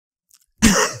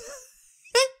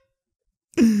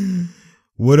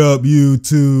What up,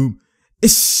 YouTube?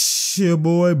 It's your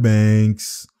boy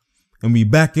Banks, and we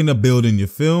back in the building, you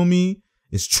feel me?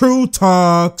 It's True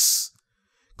Talks,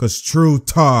 cause True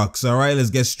Talks, all right? Let's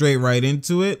get straight right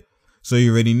into it. So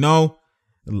you already know,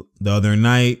 the other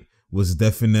night was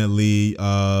definitely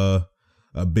a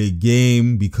big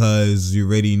game because you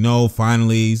already know,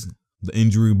 finally, the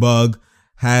injury bug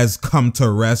has come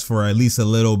to rest for at least a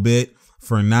little bit.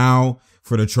 For now,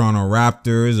 for the Toronto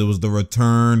Raptors, it was the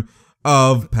return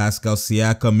of Pascal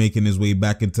Siakam making his way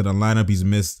back into the lineup. He's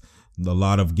missed a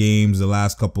lot of games, the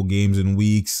last couple games and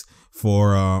weeks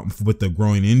with the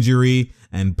groin injury,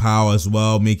 and Powell as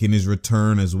well making his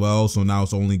return as well. So now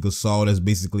it's only Gasol that's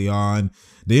basically on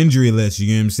the injury list. You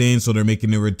get what I'm saying? So they're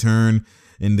making a return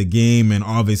in the game, and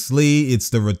obviously it's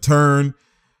the return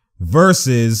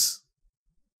versus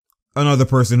another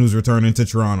person who's returning to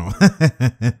Toronto.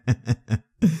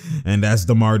 And that's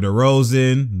Demar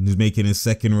Derozan. He's making his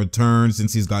second return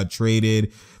since he's got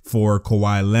traded for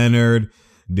Kawhi Leonard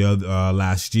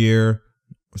last year.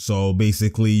 So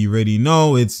basically, you already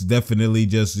know it's definitely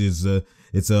just it's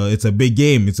a big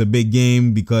game. It's a big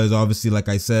game because obviously, like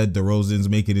I said, DeRozan's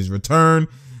making his return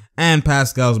and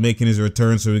Pascal's making his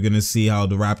return. So we're gonna see how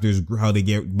the Raptors, how they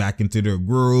get back into their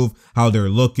groove, how they're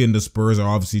looking. The Spurs are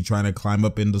obviously trying to climb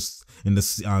up in the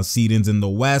seedings in the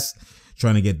West,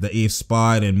 trying to get the 8th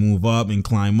spot and move up and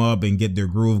climb up and get their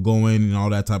groove going and all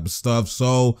that type of stuff.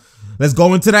 So let's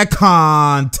go into that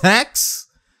context,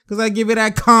 because I give it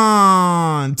that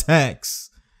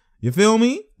context. You feel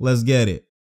me? Let's get it.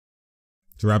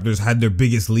 The Raptors had their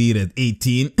biggest lead at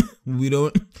 18. We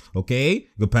don't. Okay.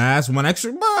 Good pass. One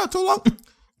extra. Too long.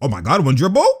 Oh my God. One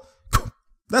dribble.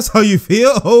 That's how you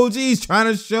feel? OG's trying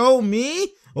to show me.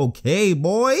 Okay,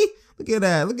 boy. Look at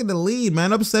that. Look at the lead,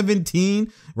 man. Up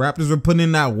 17. Raptors were putting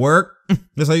in that work.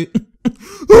 That's how you.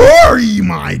 Oh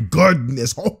my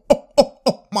goodness.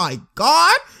 Oh my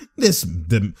God.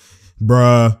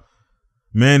 Bruh.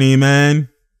 Manny.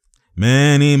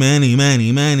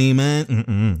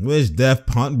 Where's Def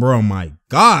Punt? Bro, my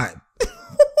God.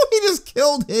 He just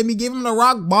killed him. He gave him the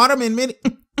rock bottom and mid.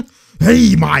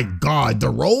 Hey, my God.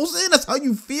 DeRozan? That's how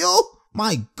you feel?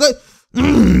 My good.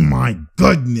 My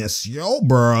goodness, yo,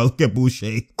 bro. Look at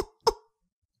Boucher.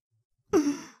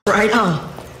 Right on.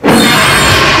 Oh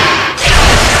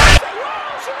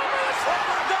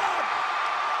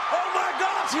my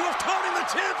God, you have Tony the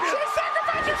champion. You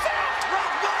sacrificed yourself.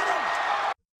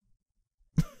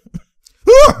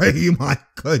 Rock bottom. Hey, my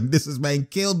goodness, this man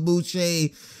killed Boucher.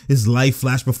 His life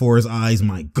flashed before his eyes.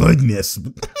 My goodness.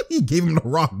 He gave him the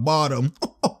rock bottom.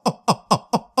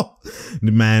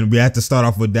 Man, we had to start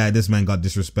off with that. This man got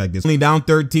disrespected. Only down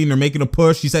 13. They're making a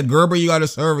push. He said, Gerber, you got to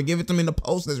serve it. Give it to me in the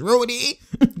post. That's Rudy.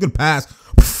 Good pass.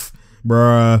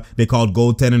 Bruh. They called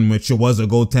goaltending, which it was a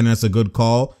goaltending. That's a good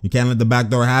call. You can't let the back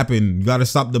door happen. You got to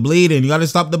stop the bleeding. You got to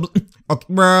stop the okay,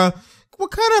 bruh.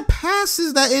 What kind of pass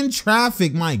is that in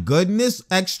traffic? My goodness.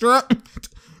 Extra.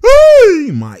 Hey,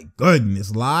 my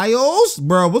goodness. Lyles?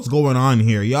 Bruh, what's going on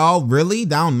here? Y'all really?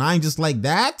 Down 9 just like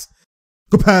that?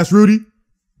 Good pass, Rudy.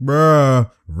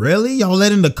 Bruh, really? Y'all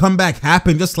letting the comeback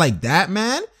happen just like that,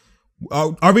 man?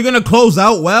 Are we gonna close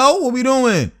out well? What we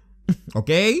doing?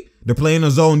 Okay, they're playing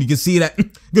a zone. You can see that.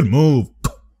 Good move.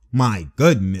 My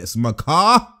goodness,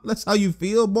 McCaw. That's how you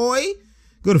feel, boy?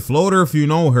 Good floater if you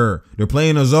know her. They're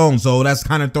playing a zone, so that's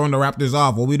kind of throwing the Raptors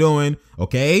off. What we doing?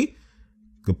 Okay,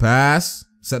 good pass.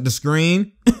 Set the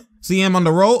screen. See him on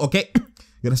the roll. Okay.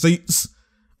 So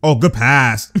oh, good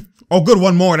pass. Oh, good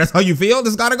one more. That's how you feel?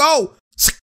 This gotta go.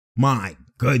 My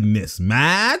goodness,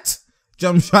 Matt.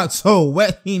 Jump shot so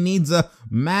wet, he needs a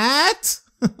mat.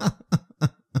 What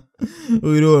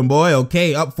are you doing, boy?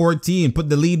 Okay, up 14. Put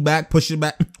the lead back, push it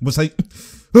back. What's like?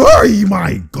 Oh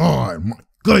my God, my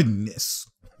goodness.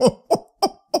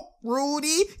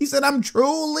 Rudy, he said, I'm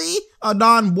truly a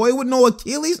Don boy with no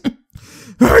Achilles.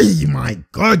 Hey, my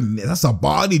goodness, that's a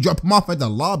body. Drop him off at the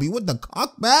lobby with the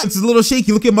cockback. It's a little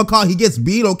shaky. Look at McCaw. He gets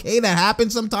beat. Okay, that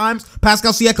happens sometimes.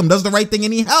 Pascal Siakam does the right thing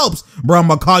and he helps. Bro,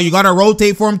 McCaw, you got to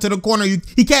rotate for him to the corner.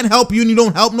 He can't help you and you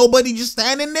don't help nobody. Just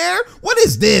standing there. What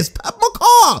is this?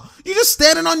 McCaw, you just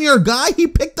standing on your guy he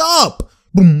picked up.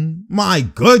 Boom. My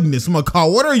goodness,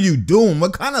 McCaw, what are you doing?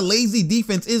 What kind of lazy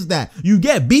defense is that? You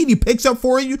get beat, he picks up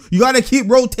for you. You got to keep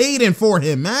rotating for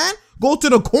him, man. Go to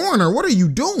the corner. What are you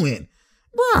doing?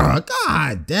 Bruh,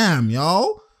 god damn,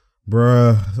 y'all.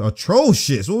 Bruh,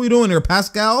 atrocious. What we doing here,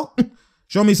 Pascal?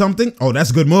 Show me something. Oh,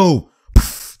 that's a good move.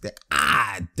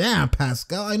 Ah, damn,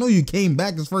 Pascal. I know you came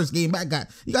back this first game back.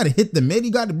 You got to hit the mid.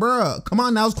 You got to, bruh. Come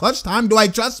on, now it's clutch time. Do I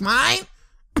trust mine?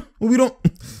 We don't.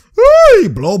 Hey,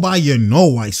 blow by your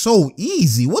nose. So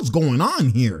easy. What's going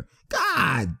on here?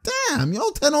 God damn, yo,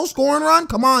 10-0 scoring run.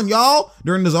 Come on, y'all.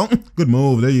 They're in the zone. Good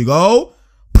move. There you go.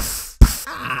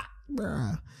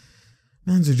 Bruh.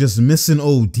 Mans are just missing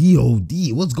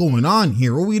OD. What's going on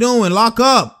here? What we doing? Lock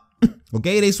up.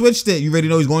 Okay, they switched it. You already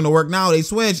know he's going to work now. They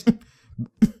switched.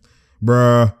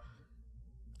 Bruh.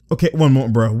 Okay, one more,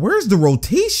 bruh. Where's the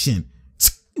rotation?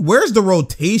 Where's the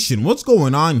rotation? What's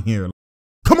going on here?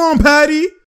 Come on, Patty.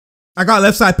 I got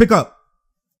left side pick up.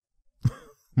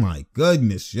 My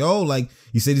goodness, yo. Like,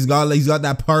 you said he's got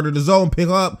that part of the zone pick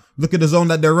up. Look at the zone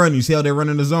that they're running. You see how they're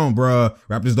running the zone, bruh.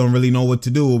 Raptors don't really know what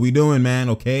to do. What we doing, man?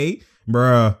 Okay,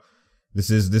 bruh. This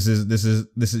is,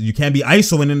 you can't be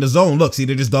ISOing in the zone. Look, see,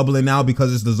 they're just doubling now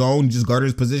because it's the zone. Just guard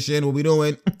his position. What we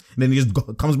doing? And then he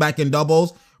just comes back in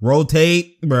doubles.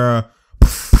 Rotate, bruh.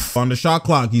 On the shot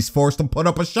clock, he's forced to put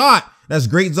up a shot. That's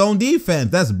great zone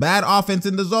defense. That's bad offense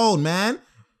in the zone, man.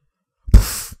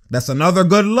 That's another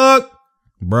good look.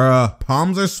 Bruh,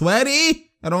 palms are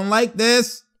sweaty. I don't like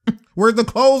this. Where's the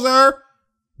closer?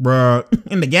 Bruh,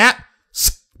 in the gap.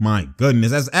 My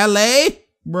goodness, that's LA.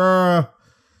 Bruh.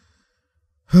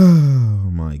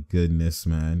 Oh my goodness,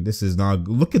 man. This is not,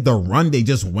 look at the run they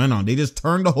just went on. They just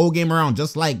turned the whole game around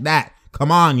just like that.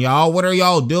 Come on, y'all. What are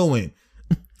y'all doing?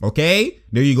 Okay,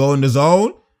 there you go in the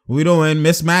zone. What we doing?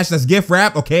 Mismatch, that's gift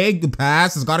wrap. Okay, good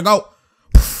pass. It's gotta go.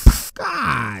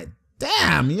 God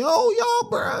damn, yo,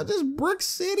 bro. This Brick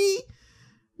City.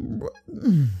 What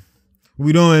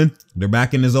we doing? They're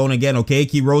back in the zone again. Okay,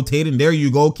 keep rotating. There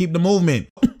you go. Keep the movement.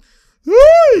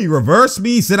 Hey, reverse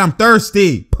B. Said I'm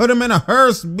thirsty. Put him in a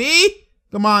hearse, B.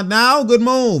 Come on now. Good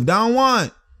move. Down one.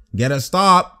 Get a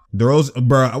stop. DeRozan,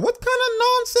 bro. What kind of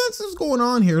nonsense is going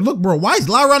on here? Look, bro. Why is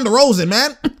Larry on DeRozan,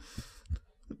 man?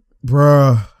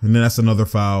 Bruh. And then that's another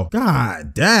foul.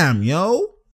 God damn,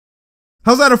 yo.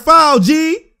 How's that a foul,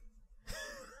 G?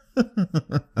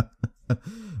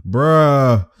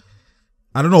 Bruh.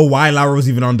 I don't know why Lowry was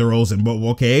even on DeRozan, but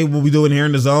okay, what we doing here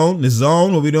in the zone? This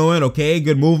zone, what we doing? Okay,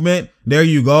 good movement. There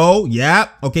you go.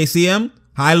 Yep. Okay, see him?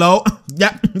 High, low.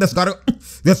 Yep. That's gotta,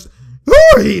 that's,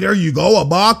 hey, there you go. A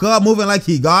block up, moving like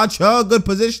he gotcha. Good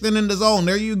positioning in the zone.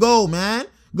 There you go, man.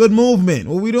 Good movement.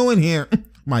 What we doing here?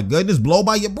 My goodness, blow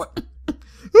by your boy.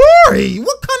 Hey,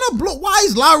 what kind of blow? Why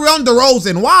is Lowry on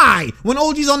DeRozan? Why? When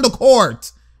OG's on the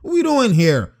court. What we doing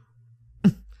here?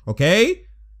 Okay.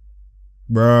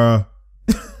 Bruh.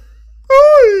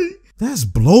 That's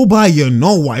blow by you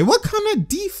know why. What kind of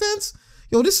defense?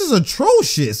 Yo, this is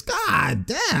atrocious. God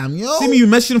damn, yo. See me you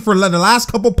mentioned for the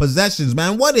last couple possessions,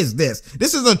 man. What is this?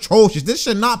 This is atrocious. This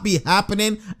should not be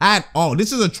happening at all.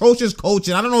 This is atrocious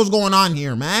coaching. I don't know what's going on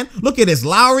here, man. Look at this.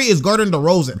 Lowry is guarding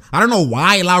DeRozan. I don't know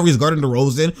why Lowry is guarding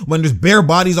DeRozan when there's bare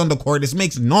bodies on the court. This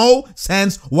makes no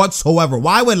sense whatsoever.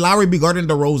 Why would Lowry be guarding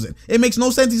DeRozan? It makes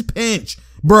no sense. He's pinch.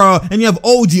 Bruh, and you have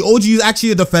OG. OG is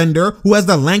actually a defender who has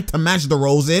the length to match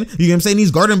DeRozan. You know what I'm saying? He's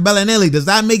guarding Bellinelli. Does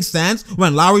that make sense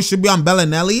when Lowry should be on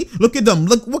Bellinelli? Look at them.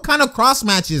 Look, what kind of cross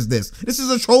match is this? This is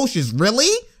atrocious. Really?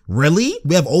 Really?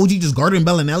 We have OG just guarding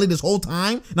Bellinelli this whole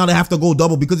time? Now they have to go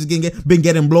double because he's been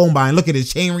getting blown by. And look at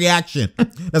his chain reaction.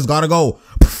 That's gotta go.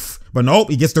 But nope,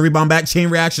 he gets the rebound back.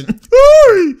 Chain reaction.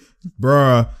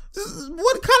 Bruh.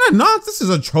 What kind of nonsense? This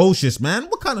is atrocious, man.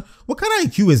 What kind of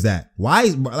IQ is that? Why?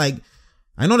 Like,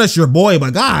 I know that's your boy,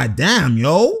 but god damn,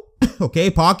 yo. Okay,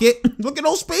 pocket. Look at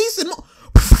those spacing.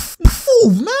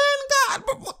 Move, man. God,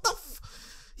 but what the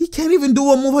he can't even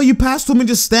do a move how you pass to him and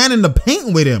just stand in the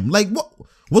paint with him. Like,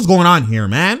 what's going on here,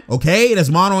 man? Okay, that's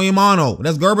mano y mano.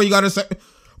 That's Gerber, you gotta say.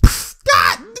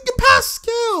 God,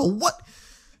 Pascal, what?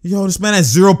 Yo, this man has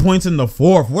 0 points in the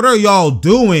fourth. What are y'all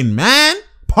doing, man?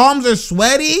 Palms are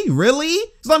sweaty? Really?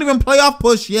 It's not even playoff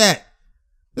push yet.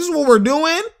 This is what we're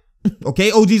doing?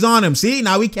 Okay, OG's on him. See,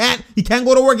 now he can't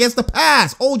go to work against the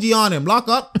pass. OG on him. Lock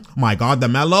up. Oh my God, the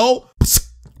mellow.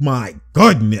 My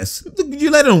goodness. Did you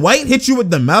let him White hit you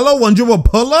with the mellow when you will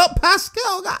pull up?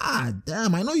 Pascal, god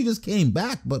damn. I know you just came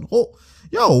back, but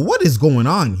yo, what is going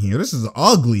on here? This is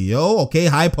ugly, yo. Okay,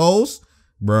 high post.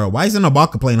 Bro, why isn't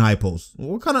Ibaka playing high post?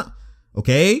 What kind of,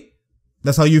 okay,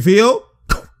 that's how you feel?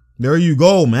 There you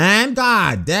go, man.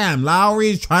 God damn, Lowry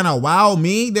is trying to wow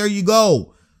me. There you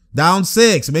go. Down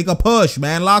 6, make a push,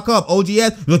 man. Lock up.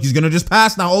 OGS. Look, he's gonna just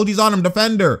pass now. OG's on him,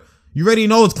 defender. You already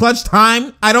know it's clutch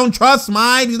time. I don't trust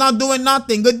mine. He's not doing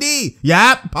nothing. Good D.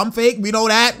 Yep, pump fake. We know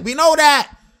that. We know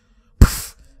that.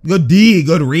 Good D.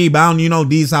 Good rebound. You know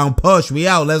D sound push. We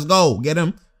out. Let's go. Get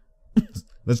him.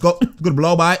 Let's go. Good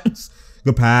blow by.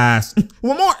 Good pass.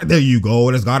 One more. There you go.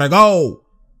 Let's gotta go.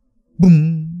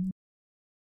 Boom.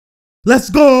 Let's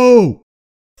go.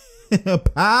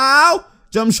 Pow.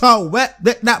 Jump shot wet.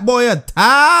 That boy a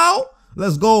towel.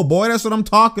 Let's go, boy. That's what I'm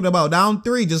talking about. Down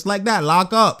 3, just like that.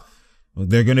 Lock up.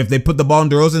 If they put the ball in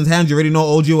DeRozan's hands, you already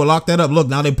know OG will lock that up. Look,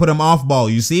 now they put him off ball.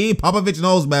 You see? Popovich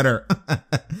knows better.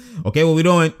 Okay, what we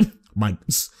doing? Mike,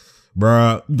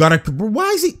 bruh,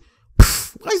 why is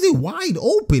he wide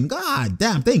open? God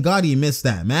damn, thank God he missed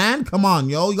that, man. Come on,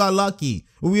 yo, you got lucky.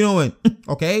 What we doing?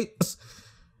 Okay,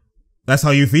 that's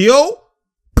how you feel?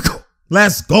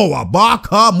 Let's go,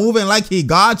 Ibaka, moving like he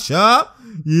gotcha.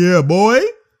 Yeah, boy.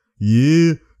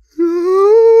 Yeah.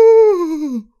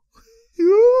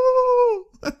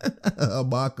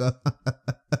 Ibaka.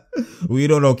 We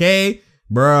doing okay?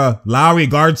 Bruh, Lowry,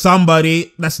 guard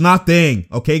somebody. That's nothing.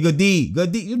 Okay, good D.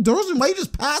 DeRozan, why you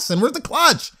just passing? Where's the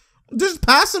clutch? Just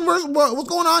passing? What's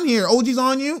going on here? OG's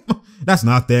on you? That's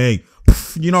nothing.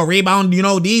 Rebound,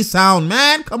 D sound,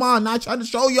 man. Come on, I tried to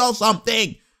show y'all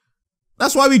something.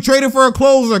 That's why we traded for a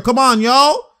closer. Come on,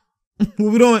 y'all.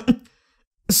 What we doing?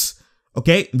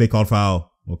 Okay, they called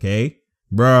foul. Okay.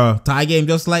 Bruh, tie game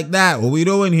just like that. What we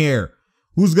doing here?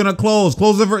 Who's gonna close?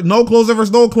 No closer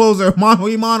versus no closer.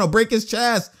 Mano, break his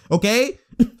chest. Okay?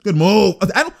 Good move.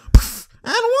 And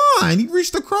one. He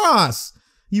reached across.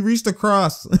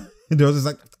 There was just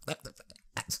like,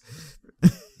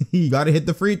 you gotta hit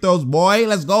the free throws, boy.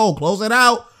 Let's go. Close it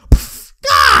out.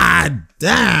 God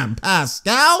damn,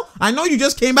 Pascal. I know you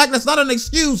just came back. That's not an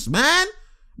excuse, man.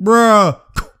 Bruh.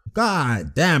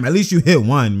 God damn. At least you hit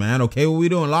one, man. Okay, what we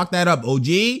doing? Lock that up, OG.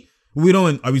 What we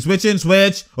doing? Are we switching?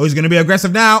 Switch. Oh, he's gonna be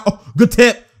aggressive now. Oh, good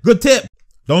tip.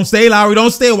 Don't stay, Lowry.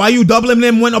 Don't stay. Why you doubling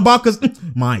them when Ibaka's?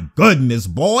 My goodness,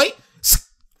 boy.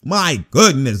 My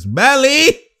goodness,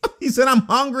 Belly. He said, I'm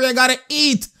hungry. I gotta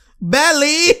eat.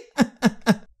 Belly.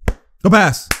 Go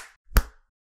pass.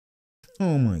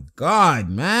 Oh my God,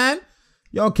 man.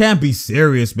 Y'all can't be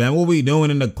serious, man. What we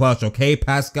doing in the clutch, okay?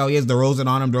 Pascal, he has DeRozan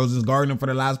on him. DeRozan's guarding him for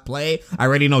the last play. I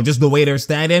already know just the way they're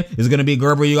standing is going to be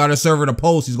Gerber. You got to serve the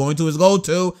post. He's going to his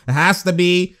go-to. It has to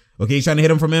be. Okay, he's trying to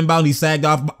hit him from inbound. He sagged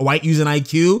off. White using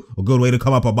IQ. A good way to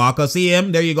come up, Ibaka. See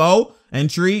him. There you go.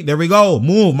 Entry. There we go.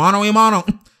 Move. Mano a mano.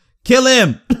 Kill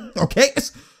him. Okay.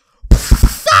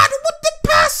 God, what the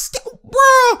Pascal?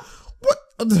 Bro. What?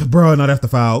 Bro, not after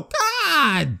foul.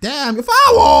 God damn.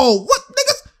 Foul. What,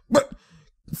 niggas?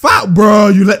 Foul,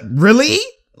 bro. Really?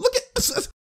 Look at,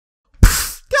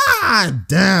 God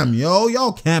damn, yo.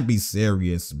 Y'all can't be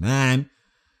serious, man.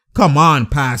 Come on,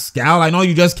 Pascal. I know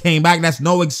you just came back. That's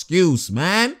no excuse,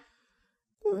 man.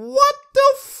 What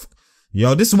the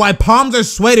Yo, this is why palms are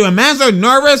sweaty. When mans are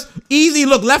nervous, easy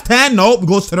look, left hand, nope,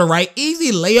 goes to the right.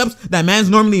 Easy layups that mans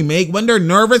normally make. When they're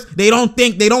nervous, they don't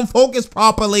think, they don't focus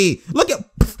properly. Look at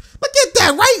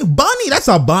that, right? Bunny, that's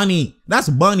a bunny. That's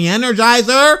bunny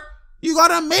Energizer. You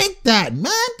gotta make that,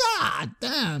 man. God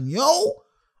damn, yo.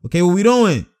 Okay, what we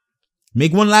doing?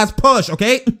 Make one last push,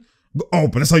 okay? Oh,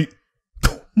 but that's how you...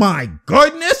 My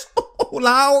goodness.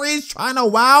 Lowry's trying to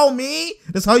wow me.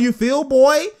 That's how you feel,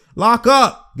 boy? Lock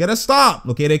up. Get a stop.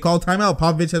 Okay, they call timeout.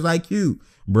 Popovich has IQ.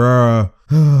 Bruh.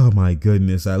 Oh, my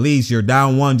goodness. At least you're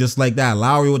down one just like that.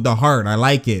 Lowry with the heart. I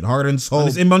like it. Heart and soul.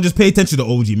 This inbound, just pay attention to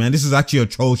OG, man. This is actually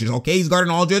atrocious. Okay, he's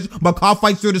guarding Aldridge, but Koff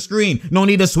fights through the screen. No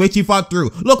need to switch. He fought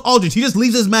through. Look, Aldridge, he just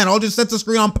leaves his man. Aldridge sets the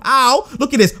screen on Powell.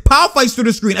 Look at this. Powell fights through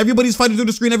the screen. Everybody's fighting through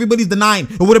the screen. Everybody's denying.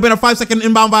 It would have been a 5-second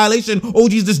inbound violation.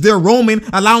 OG's just there roaming,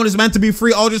 allowing his man to be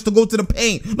free. Aldridge to go to the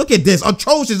paint. Look at this.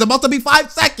 Atrocious. It's about to be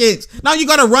 5 seconds. Now you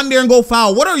got to run there and go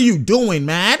foul. What are you doing,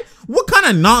 man? What kind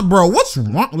of not, bro? What's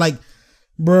wrong? Like,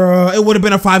 bruh, it would have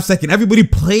been a 5-second. Everybody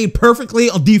played perfectly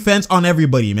on defense on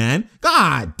everybody, man.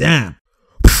 God damn.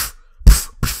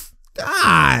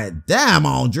 God damn,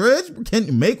 Aldridge. Can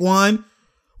you make one?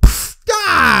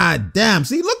 God damn.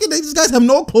 See, look at these guys have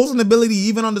no closing ability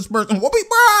even on the Spurs. Whoopie,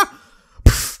 bruh.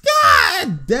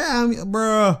 God damn,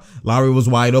 bruh. Lowry was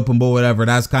wide open, but whatever.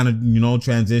 That's kind of, you know,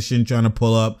 transition, trying to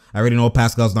pull up. I already know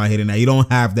Pascal's not hitting that. You don't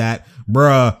have that.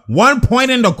 Bruh, 1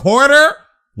 point in the quarter?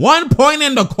 1 point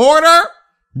in the quarter?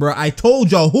 Bro, I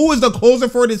told y'all, who is the closer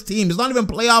for this team? It's not even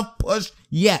playoff push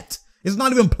yet. It's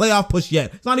not even playoff push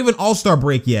yet. It's not even all-star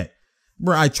break yet.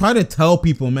 Bro, I try to tell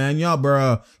people, man,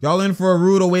 y'all in for a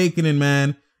rude awakening,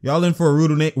 man. Y'all in for a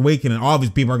rude awakening.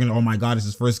 Obviously, people are going to, oh my God, it's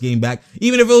his first game back.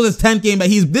 Even if it was his 10th game back,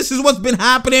 this is what's been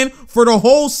happening for the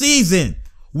whole season.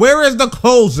 Where is the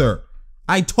closer?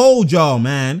 I told y'all,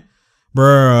 man.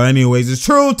 Bro, anyways, it's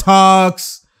True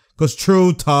Talks. Because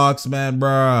True Talks, man,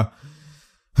 bro.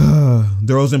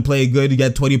 DeRozan played good. He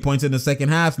got 20 points in the second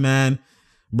half, man.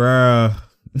 Bruh.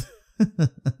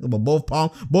 But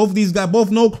both these guys,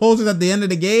 both no closers at the end of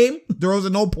the game.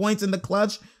 DeRozan, no points in the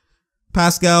clutch.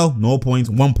 Pascal, no points,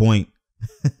 1 point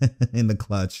in the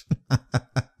clutch.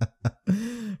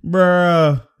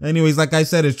 Bruh. Anyways, like I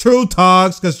said, it's True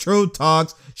Talks, because True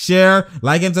Talks. Share,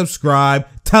 like, and subscribe.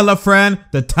 tell a friend,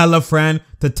 to tell a friend,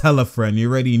 to tell a friend. You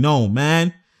already know,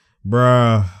 man.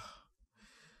 Bruh.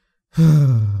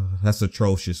 That's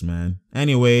atrocious, man.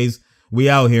 Anyways, we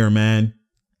out here, man.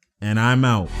 And I'm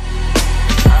out.